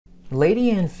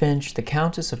Lady Anne Finch, the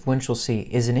Countess of Winchilsea,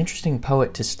 is an interesting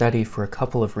poet to study for a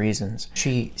couple of reasons.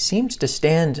 She seems to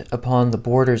stand upon the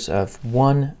borders of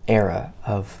one era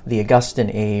of the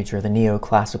Augustan age, or the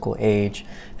neoclassical age,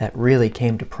 that really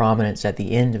came to prominence at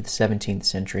the end of the 17th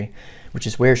century, which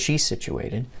is where she's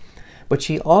situated. But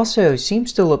she also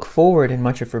seems to look forward in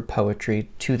much of her poetry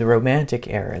to the Romantic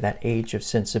era, that age of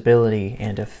sensibility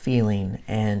and of feeling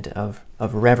and of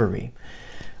reverie.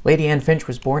 Lady Anne Finch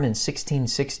was born in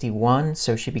 1661,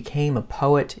 so she became a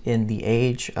poet in the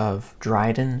age of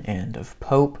Dryden and of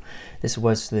Pope. This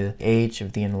was the age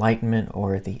of the Enlightenment,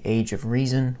 or the Age of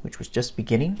Reason, which was just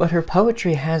beginning. But her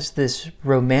poetry has this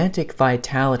romantic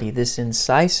vitality, this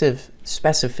incisive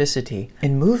specificity,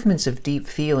 and movements of deep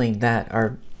feeling that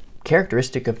are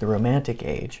characteristic of the Romantic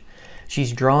age.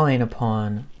 She's drawing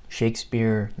upon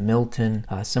Shakespeare, Milton,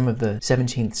 some of the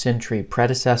 17th century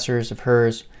predecessors of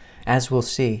hers, as we'll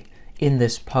see in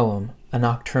this poem, A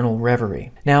Nocturnal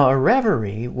Reverie. Now, a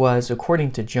reverie was,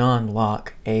 according to John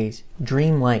Locke, a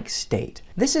dreamlike state.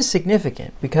 This is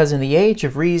significant because in the age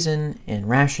of reason and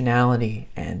rationality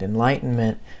and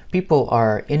enlightenment, people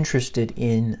are interested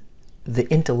in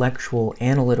the intellectual,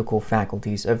 analytical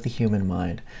faculties of the human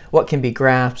mind, what can be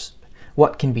grasped,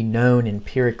 what can be known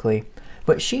empirically.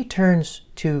 But she turns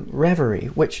to reverie,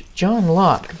 which John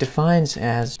Locke defines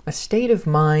as a state of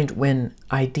mind when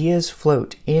ideas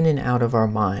float in and out of our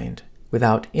mind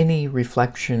without any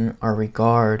reflection or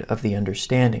regard of the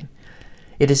understanding.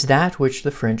 It is that which the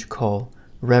French call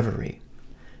reverie.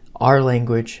 Our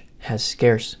language has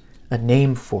scarce a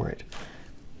name for it.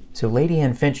 So Lady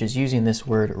Anne Finch is using this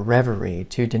word reverie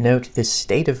to denote this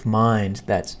state of mind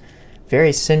that's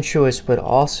very sensuous, but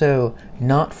also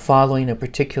not following a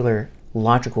particular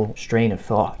logical strain of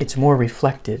thought. It's more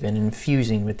reflective and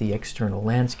infusing with the external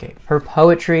landscape. Her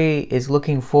poetry is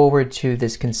looking forward to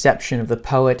this conception of the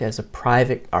poet as a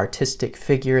private artistic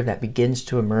figure that begins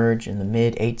to emerge in the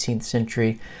mid-18th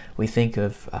century. We think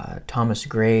of Thomas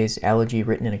Gray's Elegy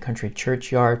Written in a Country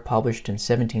Churchyard, published in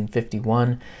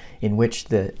 1751, in which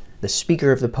the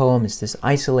speaker of the poem is this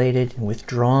isolated and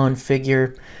withdrawn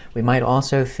figure. We might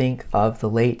also think of the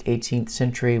late 18th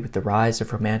century with the rise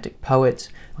of Romantic poets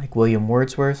like William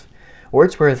Wordsworth.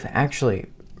 Wordsworth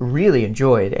actually really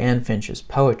enjoyed Anne Finch's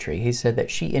poetry. He said that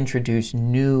she introduced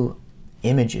new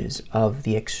images of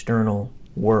the external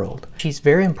world. She's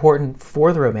very important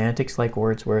for the Romantics like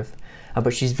Wordsworth,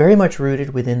 but she's very much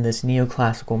rooted within this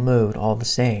neoclassical mode all the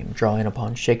same, drawing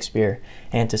upon Shakespeare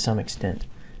and to some extent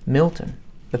Milton.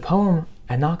 The poem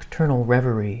A Nocturnal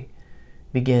Reverie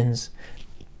begins,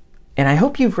 and I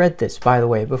hope you've read this, by the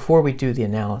way, before we do the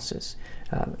analysis.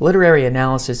 Literary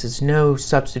analysis is no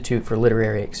substitute for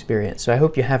literary experience, so I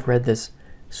hope you have read this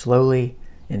slowly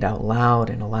and out loud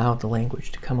and allowed the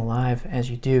language to come alive as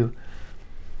you do.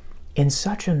 In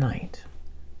such a night,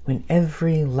 when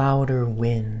every louder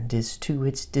wind is to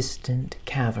its distant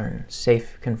cavern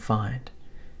safe confined.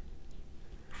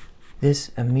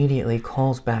 This immediately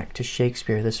calls back to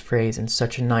Shakespeare, this phrase, in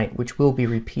such a night, which will be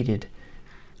repeated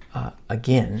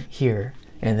again here,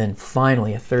 and then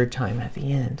finally a third time at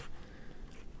the end.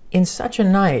 In such a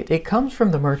night, it comes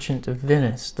from The Merchant of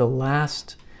Venice, the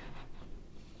last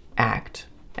act,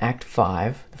 Act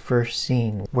 5, the first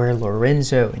scene, where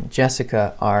Lorenzo and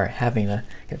Jessica are having a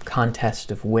kind of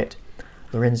contest of wit.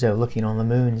 Lorenzo, looking on the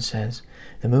moon, says,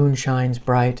 "The moon shines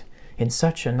bright in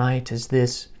such a night as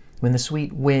this, when the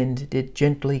sweet wind did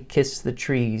gently kiss the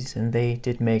trees, and they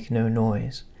did make no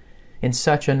noise. In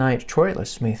such a night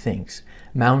Troilus, methinks,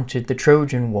 mounted the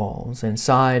Trojan walls, and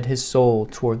sighed his soul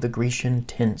toward the Grecian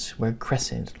tents where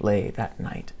Cressid lay that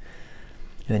night."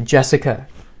 And then Jessica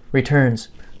returns,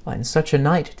 "In such a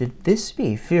night did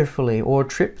Thisbe fearfully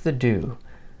o'ertrip the dew,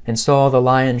 and saw the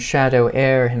lion's shadow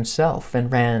ere himself,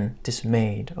 and ran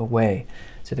dismayed away."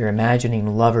 So they're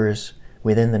imagining lovers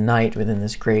within the night, within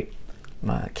this great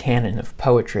canon of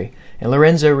poetry. And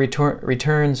Lorenzo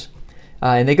returns,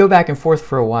 and they go back and forth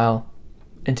for a while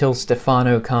until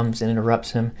Stefano comes and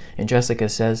interrupts him, and Jessica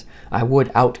says, "I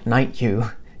would outnight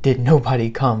you, did nobody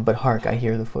come, but hark, I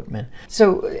hear the footmen."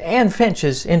 So Anne Finch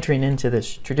is entering into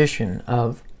this tradition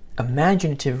of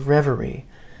imaginative reverie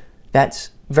that's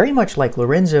very much like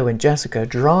Lorenzo and Jessica,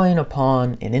 drawing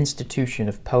upon an institution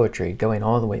of poetry going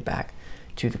all the way back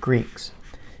to the Greeks.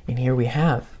 And here we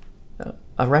have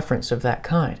a reference of that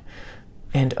kind.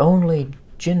 "And only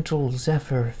gentle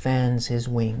Zephyr fans his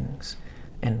wings,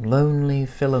 and lonely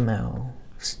Philomel,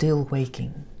 still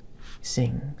waking,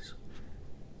 sings."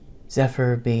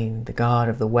 Zephyr being the god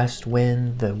of the west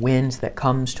wind, the wind that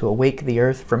comes to awake the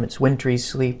earth from its wintry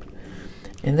sleep.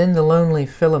 And then the lonely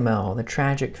Philomel, the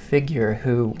tragic figure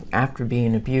who, after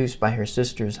being abused by her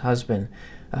sister's husband,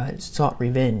 sought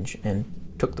revenge and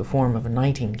took the form of a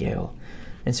nightingale.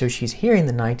 And so she's hearing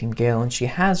the nightingale, and she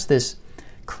has this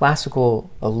classical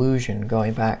allusion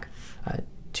going back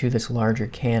to this larger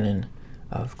canon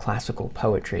of classical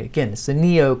poetry. Again, it's the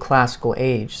neoclassical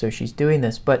age, so she's doing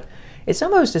this, but it's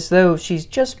almost as though she's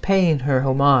just paying her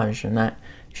homage, and that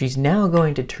she's now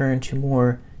going to turn to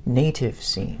more native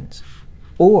scenes.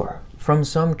 Or, from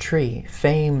some tree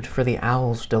famed for the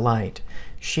owl's delight,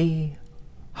 she,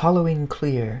 hollowing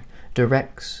clear,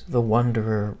 directs the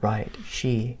wanderer right,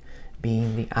 she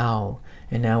being the owl.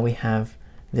 And now we have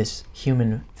this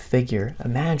human figure,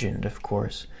 imagined, of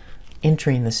course,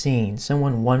 entering the scene,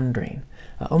 someone wondering,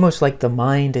 almost like the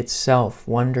mind itself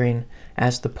wondering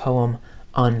as the poem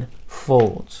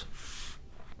unfolds.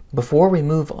 Before we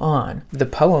move on, the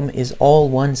poem is all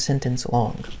one sentence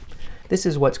long. This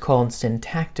is what's called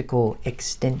syntactical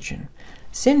extension.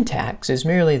 Syntax is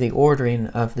merely the ordering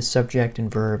of the subject and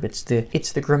verb. It's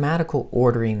the grammatical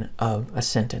ordering of a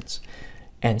sentence.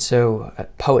 And so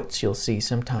poets, you'll see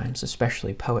sometimes,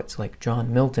 especially poets like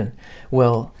John Milton,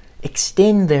 will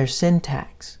extend their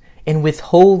syntax and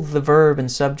withhold the verb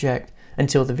and subject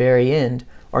until the very end,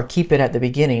 or keep it at the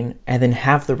beginning and then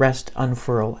have the rest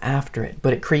unfurl after it.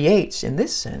 But it creates, in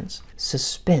this sense,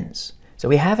 suspense. So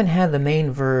we haven't had the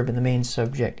main verb and the main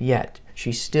subject yet.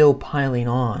 She's still piling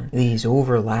on these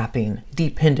overlapping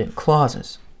dependent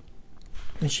clauses.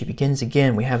 And she begins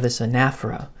again. We have this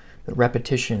anaphora, the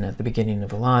repetition at the beginning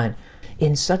of a line.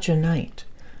 In such a night,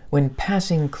 when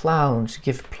passing clouds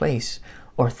give place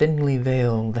or thinly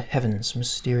veil the heaven's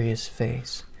mysterious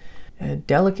face. A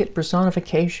delicate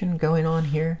personification going on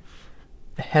here.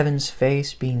 The heaven's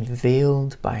face being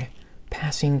veiled by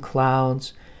passing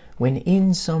clouds, when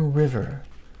in some river,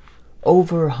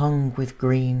 overhung with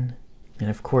green. And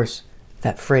of course,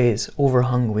 that phrase,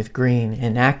 overhung with green,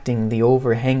 enacting the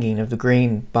overhanging of the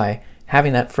green by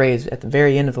having that phrase at the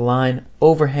very end of the line,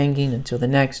 overhanging until the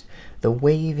next, the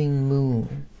waving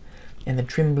moon and the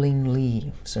trembling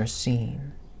leaves are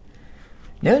seen.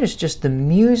 Notice just the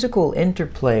musical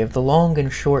interplay of the long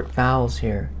and short vowels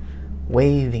here.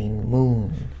 Waving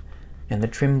moon and the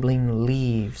trembling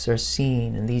leaves are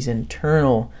seen, and these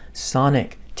internal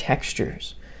sonic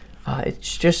textures.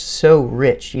 It's just so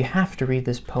rich. You have to read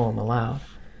this poem aloud.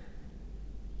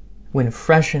 When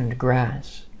freshened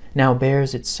grass now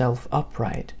bears itself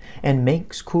upright, and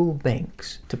makes cool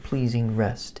banks to pleasing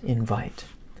rest invite.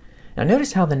 Now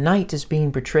notice how the night is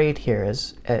being portrayed here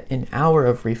as an hour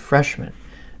of refreshment.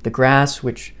 The grass,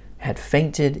 which had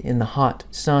fainted in the hot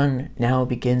sun, now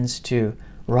begins to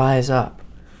rise up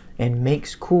and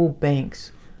makes cool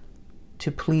banks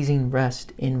to pleasing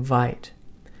rest invite.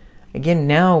 Again,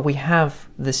 now we have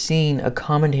the scene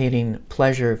accommodating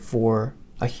pleasure for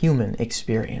a human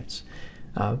experience.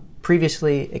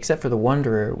 Previously, except for the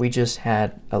Wanderer, we just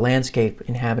had a landscape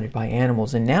inhabited by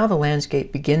animals, and now the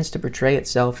landscape begins to portray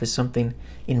itself as something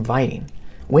inviting.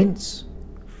 Whence,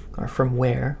 or from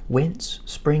whence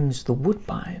springs the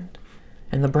woodbine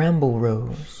and the bramble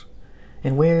rose,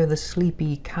 and where the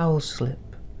sleepy cowslip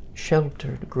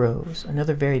sheltered grows.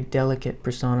 Another very delicate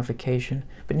personification.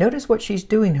 But notice what she's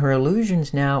doing. Her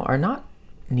allusions now are not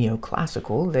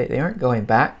neoclassical. They aren't going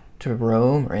back to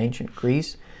Rome or ancient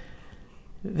Greece.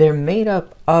 They're made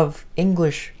up of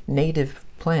English native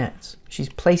plants. She's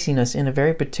placing us in a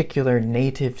very particular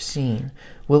native scene.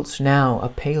 Whilst now a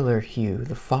paler hue,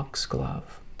 the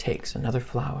foxglove, takes another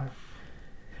flower.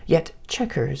 Yet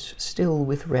checkers still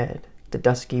with red, the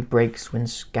dusky breaks when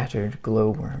scattered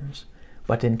glowworms,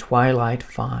 but in twilight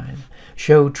fine,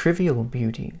 show trivial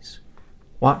beauties,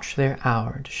 watch their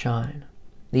hour to shine.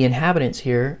 The inhabitants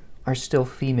here are still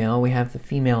female. We have the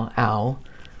female owl,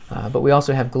 but we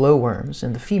also have glowworms,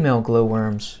 and the female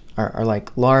glowworms are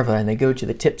like larvae, and they go to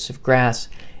the tips of grass,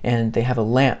 and they have a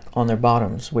lamp on their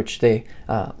bottoms, which they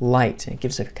light, and it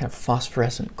gives a kind of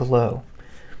phosphorescent glow,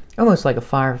 almost like a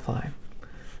firefly.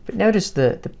 But notice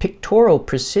the pictorial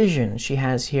precision she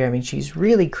has here. I mean, she's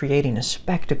really creating a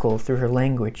spectacle through her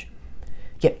language.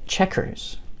 Yet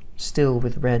checkers, still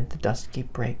with red the dusky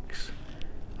breaks.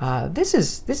 This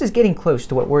is getting close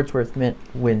to what Wordsworth meant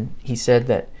when he said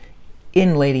that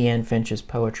in Lady Anne Finch's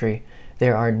poetry,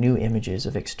 there are new images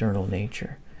of external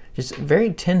nature. Just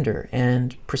very tender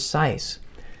and precise.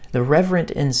 The reverent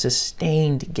and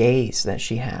sustained gaze that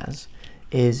she has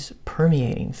is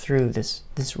permeating through this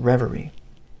reverie.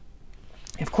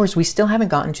 Of course, we still haven't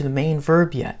gotten to the main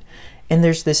verb yet, and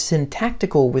there's this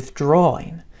syntactical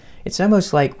withdrawing. It's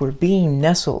almost like we're being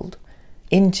nestled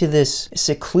into this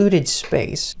secluded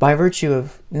space by virtue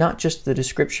of not just the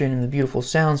description and the beautiful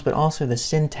sounds, but also the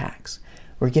syntax.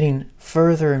 We're getting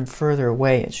further and further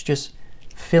away. It's just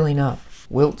filling up.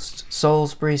 whilst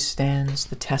Salisbury stands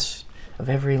the test of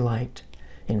every light,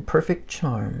 in perfect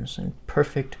charms and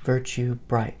perfect virtue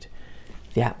bright.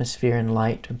 The atmosphere and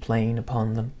light are playing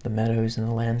upon them, the meadows and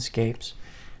the landscapes.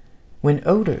 When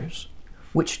odors,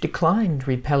 which declined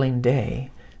repelling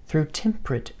day, through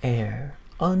temperate air,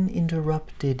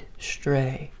 uninterrupted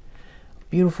stray.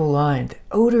 Beautiful line. The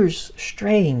odors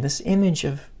straying, this image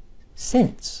of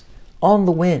scents on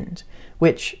the wind,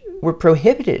 which were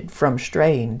prohibited from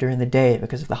straying during the day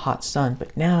because of the hot sun,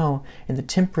 but now in the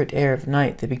temperate air of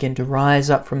night they begin to rise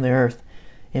up from the earth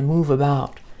and move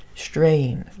about,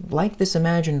 straying, like this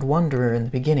imagined wanderer in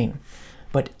the beginning,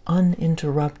 but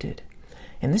uninterrupted.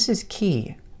 And this is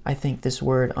key, I think, this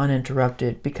word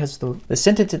uninterrupted, because the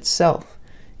sentence itself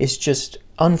is just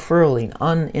unfurling,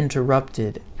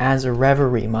 uninterrupted, as a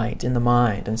reverie might in the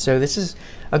mind. And so this is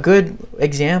a good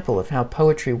example of how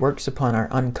poetry works upon our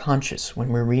unconscious when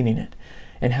we're reading it,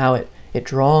 and how it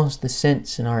draws the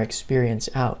sense in our experience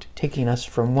out, taking us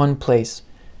from one place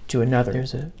to another.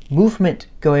 There's a movement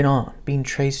going on, being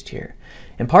traced here.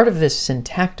 And part of this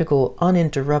syntactical,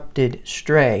 uninterrupted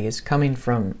stray is coming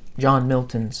from John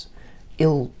Milton's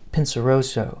Il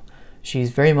Penseroso.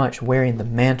 She's very much wearing the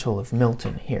mantle of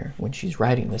Milton here when she's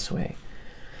writing this way.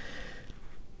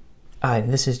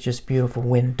 This is just beautiful.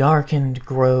 When darkened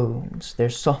groves their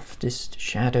softest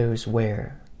shadows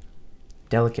wear.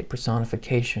 Delicate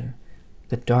personification.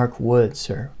 The dark woods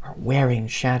are wearing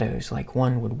shadows like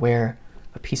one would wear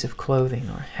a piece of clothing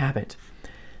or habit.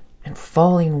 And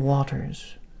falling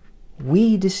waters,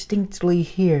 we distinctly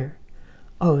hear.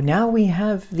 Oh, now we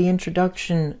have the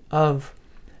introduction of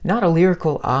not a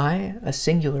lyrical I, a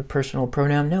singular personal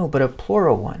pronoun, no, but a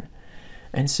plural one.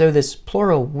 And so this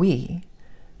plural we,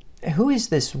 who is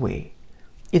this we?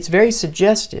 It's very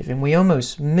suggestive, and we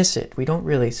almost miss it. We don't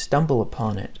really stumble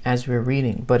upon it as we're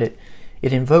reading, but it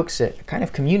invokes a kind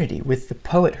of community with the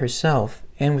poet herself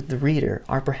and with the reader,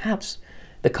 or perhaps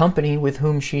the company with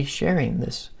whom she's sharing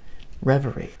this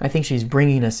reverie. I think she's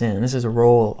bringing us in. This is a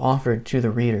role offered to the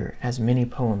reader, as many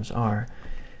poems are.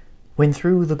 When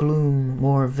through the gloom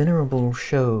more venerable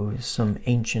shows some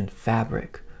ancient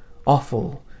fabric,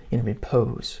 awful in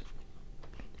repose.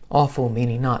 Awful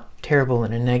meaning not terrible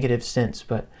in a negative sense,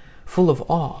 but full of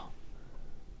awe.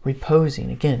 Reposing,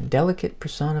 again, delicate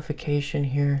personification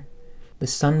here. The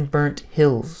sunburnt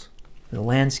hills, the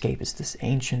landscape is this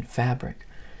ancient fabric.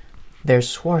 Their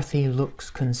swarthy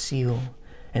looks conceal,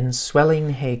 and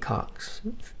swelling haycocks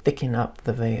thicken up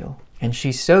the vale. And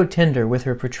she's so tender with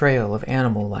her portrayal of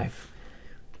animal life.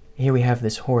 Here we have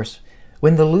this horse.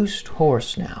 When the loosed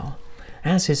horse now,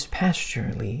 as his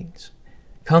pasture leads,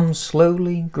 comes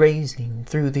slowly grazing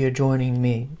through the adjoining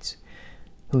meads,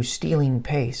 whose stealing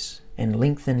pace and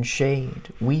lengthened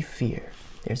shade we fear,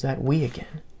 there's that we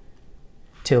again,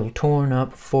 till torn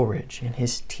up forage in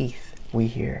his teeth we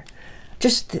hear.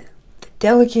 Just the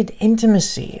delicate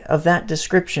intimacy of that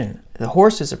description. The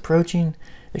horse is approaching,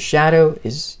 the shadow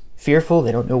is fearful,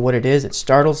 they don't know what it is, it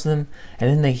startles them, and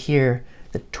then they hear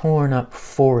the torn up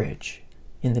forage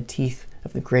in the teeth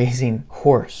of the grazing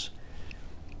horse.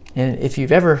 And if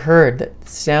you've ever heard that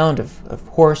sound of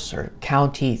horse or cow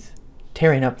teeth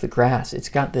tearing up the grass, it's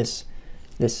got this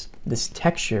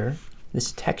texture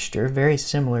very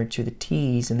similar to the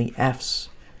T's and the F's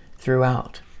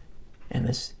throughout, and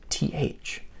this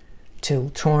TH, till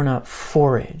torn up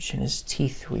forage in his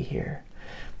teeth we hear.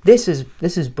 This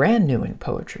is brand new in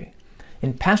poetry.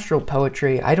 In pastoral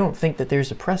poetry, I don't think that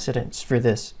there's a precedence for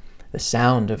this, the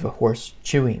sound of a horse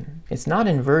chewing. It's not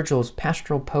in Virgil's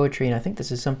pastoral poetry, and I think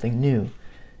this is something new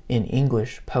in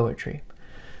English poetry.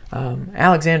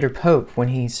 Alexander Pope, when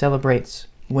he celebrates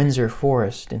Windsor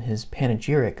Forest in his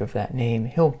panegyric of that name,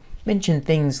 he'll mention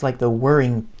things like the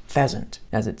whirring pheasant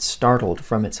as it's startled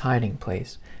from its hiding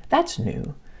place. That's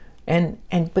new.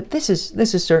 But this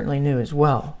is certainly new as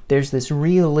well. There's this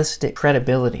realistic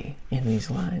credibility in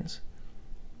these lines.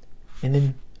 And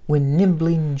then, when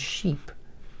nibbling sheep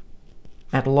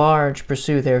at large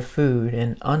pursue their food,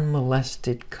 and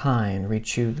unmolested kine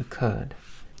rechew the cud.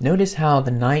 Notice how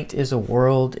the night is a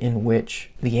world in which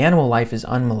the animal life is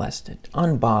unmolested,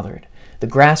 unbothered. The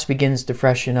grass begins to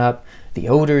freshen up, the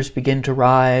odors begin to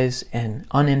rise and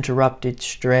uninterrupted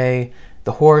stray.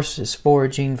 The horse is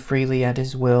foraging freely at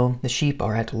his will. The sheep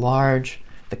are at large.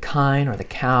 The kine or the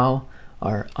cow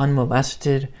are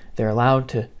unmolested. They're allowed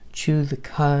to chew the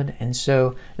cud. And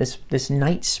so this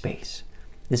night space,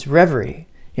 this reverie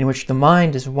in which the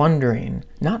mind is wandering,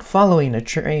 not following a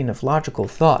train of logical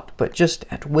thought, but just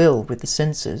at will with the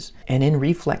senses and in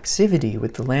reflexivity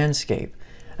with the landscape.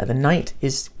 The night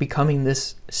is becoming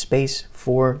this space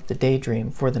for the daydream,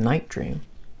 for the night dream,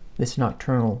 this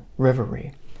nocturnal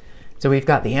reverie. So we've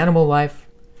got the animal life,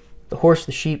 the horse,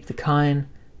 the sheep, the kine,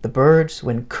 the birds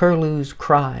when curlews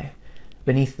cry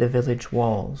beneath the village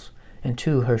walls, and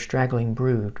to her straggling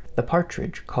brood the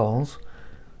partridge calls.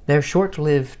 Their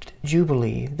short-lived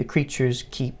jubilee the creatures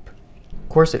keep. Of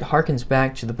course, it harkens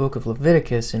back to the book of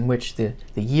Leviticus, in which the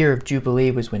year of Jubilee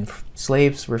was when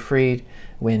slaves were freed,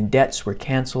 when debts were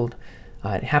canceled.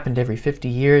 It happened every 50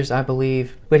 years, I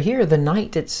believe. But here, the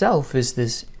night itself is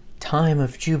this time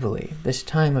of Jubilee, this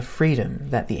time of freedom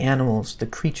that the animals, the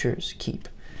creatures, keep.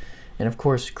 And of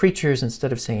course, creatures,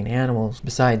 instead of saying animals,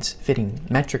 besides fitting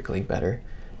metrically better,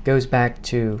 goes back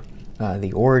to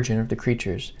the origin of the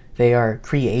creatures. They are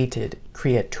created,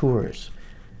 creatures.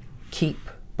 Keep,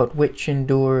 but which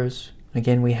endures.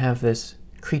 Again, we have this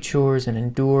creatures and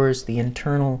endures the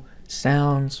internal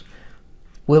sounds,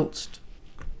 whilst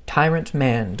tyrant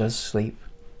man does sleep.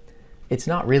 It's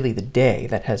not really the day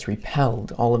that has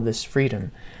repelled all of this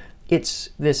freedom. It's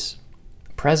this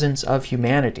presence of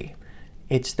humanity.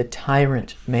 It's the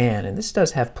tyrant man. And this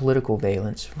does have political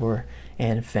valence for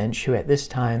Anne Finch, who at this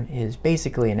time is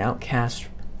basically an outcast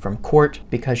from court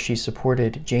because she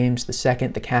supported James II,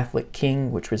 the Catholic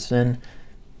king, which was then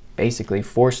basically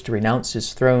forced to renounce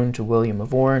his throne to William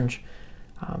of Orange.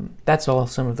 That's all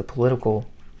some of the political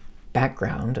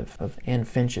background of Anne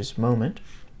Finch's moment.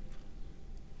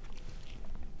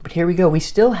 But here we go. We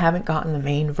still haven't gotten the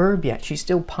main verb yet. She's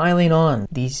still piling on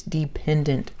these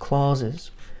dependent clauses.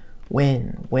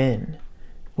 When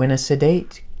a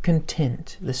sedate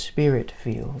content the spirit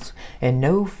feels, and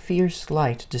no fierce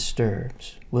light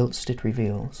disturbs, whilst it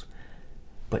reveals,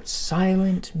 but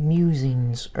silent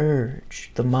musings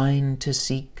urge the mind to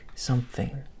seek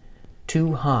something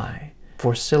too high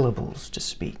for syllables to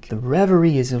speak. The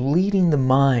reverie is leading the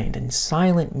mind in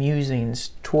silent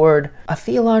musings toward a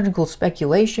theological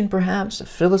speculation, perhaps, a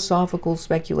philosophical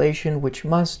speculation, which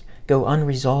must go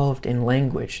unresolved in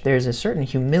language. There's a certain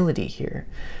humility here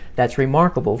that's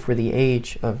remarkable for the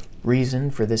age of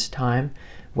reason, for this time,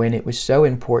 when it was so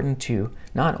important to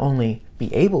not only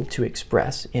be able to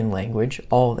express in language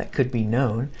all that could be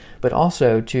known, but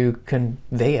also to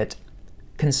convey it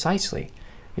concisely.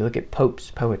 You look at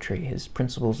Pope's poetry, his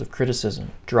Principles of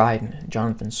Criticism, Dryden,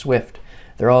 Jonathan Swift.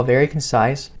 They're all very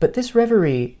concise, but this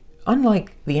reverie,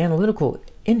 unlike the analytical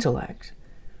intellect,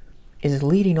 is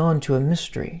leading on to a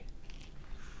mystery,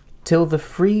 till the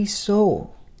free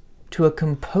soul to a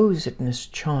composedness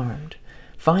charmed,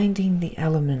 finding the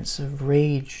elements of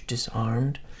rage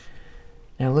disarmed.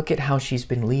 Now look at how she's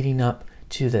been leading up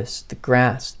to this, the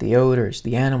grass, the odors,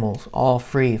 the animals, all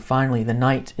free. Finally, the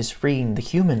night is freeing the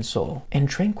human soul and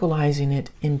tranquilizing it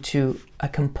into a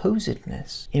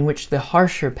composedness in which the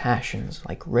harsher passions,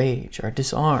 like rage, are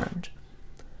disarmed.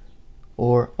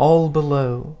 Or all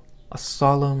below, a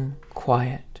solemn,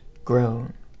 quiet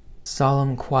groan.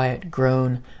 Solemn, quiet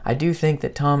groan. I do think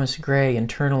that Thomas Gray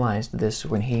internalized this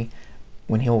when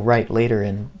he'll write later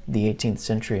in the 18th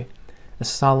century. A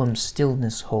solemn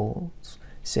stillness holds,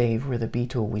 save where the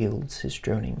beetle wields his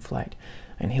droning flight.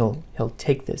 And he'll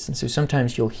take this. And so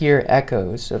sometimes you'll hear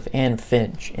echoes of Anne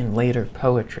Finch in later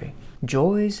poetry.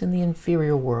 Joys in the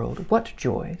inferior world. What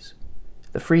joys?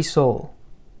 The free soul.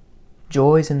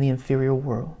 Joys in the inferior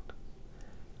world.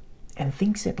 And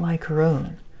thinks it like her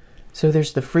own. So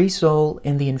there's the free soul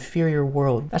in the inferior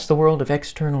world. That's the world of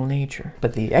external nature.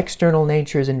 But the external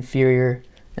nature is inferior,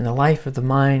 and the life of the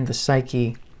mind, the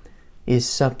psyche, is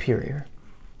superior.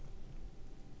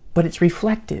 But it's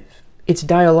reflective. It's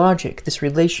dialogic, this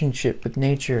relationship with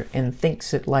nature, and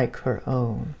thinks it like her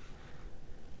own.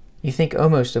 You think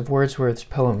almost of Wordsworth's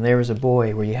poem, There Is a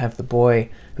Boy, where you have the boy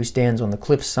who stands on the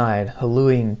cliffside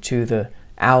hallooing to the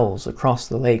owls across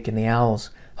the lake, and the owls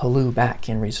halloo back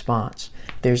in response.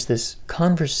 There's this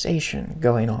conversation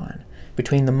going on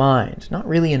between the mind, not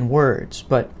really in words,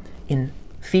 but in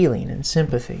feeling and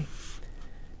sympathy.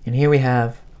 And here we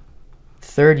have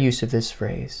third use of this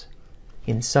phrase,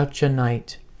 in such a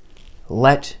night,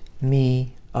 let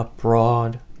me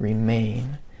abroad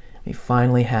remain. We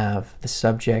finally have the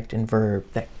subject and verb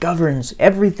that governs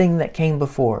everything that came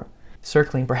before,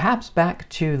 circling perhaps back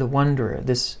to the wanderer,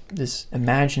 this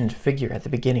imagined figure at the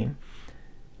beginning.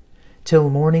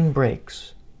 Till morning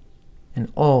breaks,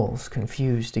 and all's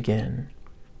confused again.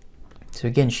 So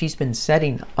again, she's been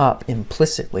setting up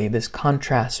implicitly this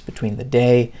contrast between the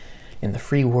day and the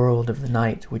free world of the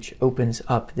night, which opens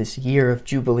up this year of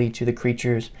jubilee to the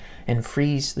creatures and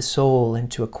frees the soul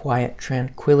into a quiet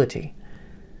tranquility.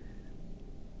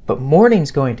 But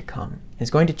morning's going to come, is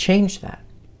going to change that.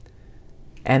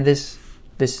 And this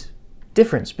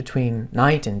difference between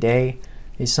night and day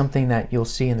is something that you'll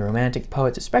see in the Romantic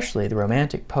poets, especially the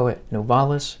Romantic poet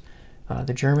Novalis,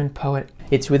 the German poet.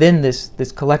 It's within this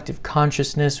collective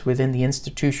consciousness, within the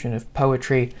institution of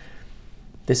poetry,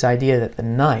 this idea that the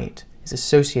night is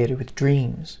associated with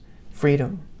dreams,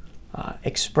 freedom,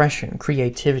 expression,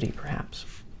 creativity perhaps,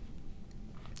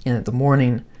 and that the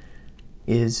morning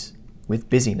is with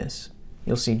busyness.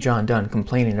 You'll see John Donne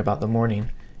complaining about the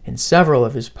morning in several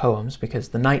of his poems, because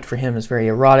the night for him is very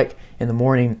erotic and the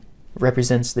morning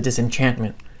represents the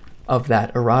disenchantment of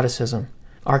that eroticism.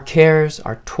 Our cares,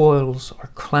 our toils, our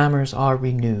clamors are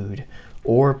renewed,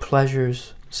 or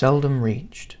pleasures seldom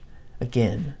reached,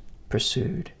 again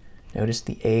pursued. Notice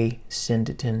the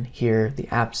asyndeton here, the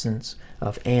absence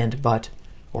of and, but,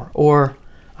 or.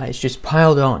 It's just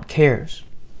piled on. Cares,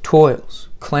 toils,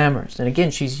 clamors. And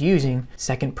again, she's using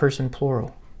second person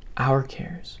plural, our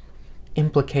cares,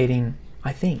 implicating,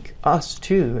 I think, us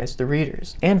too as the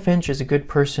readers. Anne Finch is a good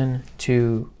person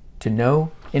to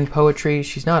know in poetry.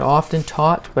 She's not often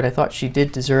taught, but I thought she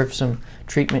did deserve some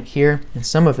treatment here, and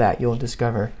some of that you'll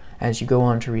discover as you go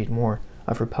on to read more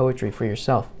of her poetry for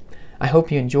yourself. I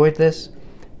hope you enjoyed this.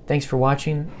 Thanks for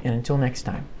watching, and until next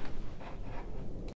time.